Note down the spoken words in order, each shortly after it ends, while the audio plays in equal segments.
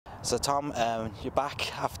So Tom, you're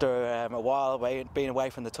back after a while being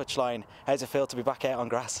away from the touchline. How does it feel to be back out on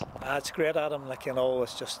grass? It's great, Adam.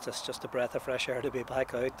 It's just a breath of fresh air to be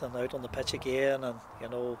back out on the pitch again, and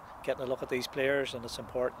getting a look at these players. And it's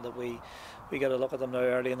important that we get a look at them now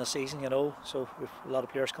early in the season. So we've a lot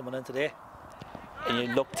of players coming in today. And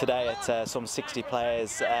you look today at some 60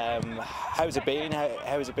 players. How's it been?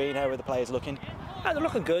 How's it been? How are the players looking? They're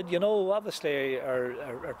looking good. Obviously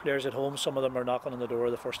our players at home, some of them are knocking on the door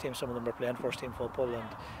of the first team, some of them are playing first team football,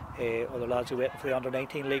 and other lads are waiting for the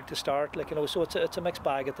under-19 league to start. So it's a mixed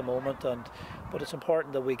bag at the moment, but it's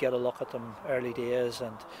important that we get a look at them early days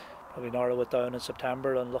and probably narrow it down in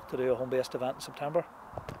September and look to do a home-based event in September.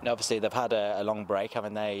 And obviously they've had a long break,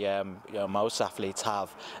 haven't they? Most athletes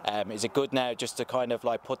have. Is it good now just to kind of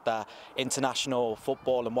like put that international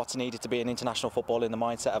football and what's needed to be an international football in the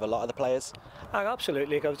mindset of a lot of the players?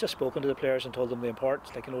 Absolutely. I've just spoken to the players and told them the importance.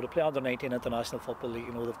 To play under-19 international football,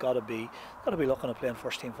 they've got to be looking at playing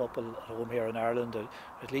first team football at home here in Ireland, or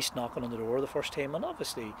at least knocking on the door of the first team. And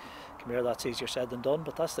obviously, that's easier said than done.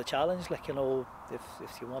 But that's the challenge. If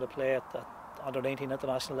you want to play at that under-19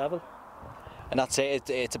 international level. And that's it.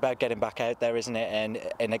 It's about getting back out there, isn't it?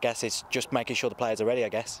 And I guess it's just making sure the players are ready, I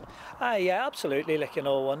guess. Yeah, absolutely.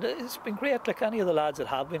 And it's been great. Any of the lads that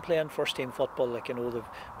have been playing first team football,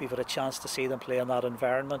 we've had a chance to see them play in that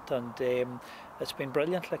environment, and it's been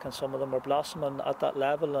brilliant. And some of them are blossoming at that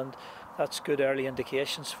level, and that's good early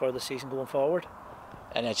indications for the season going forward.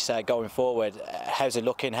 And as you say, going forward, how's it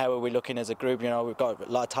looking? How are we looking as a group? We've got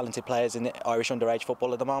a lot of talented players in the Irish underage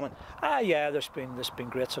football at the moment. Yeah, there's been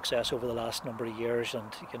great success over the last number of years,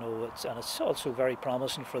 and it's also very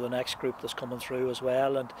promising for the next group that's coming through as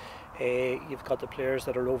well. And you've got the players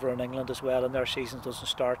that are over in England as well, and their season doesn't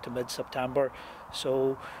start to mid-September.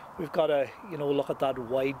 So we've got to look at that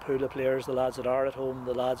wide pool of players, the lads that are at home,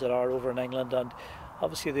 the lads that are over in England, and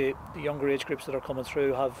obviously the younger age groups that are coming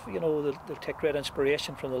through have, they'll take great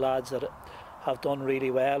inspiration from the lads that have done really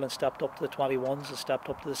well and stepped up to the 21s and stepped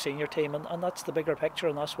up to the senior team, and that's the bigger picture,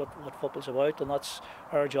 and that's what football's about, and that's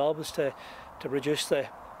our job, is to produce the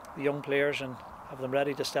young players and have them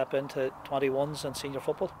ready to step into 21s and senior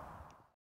football.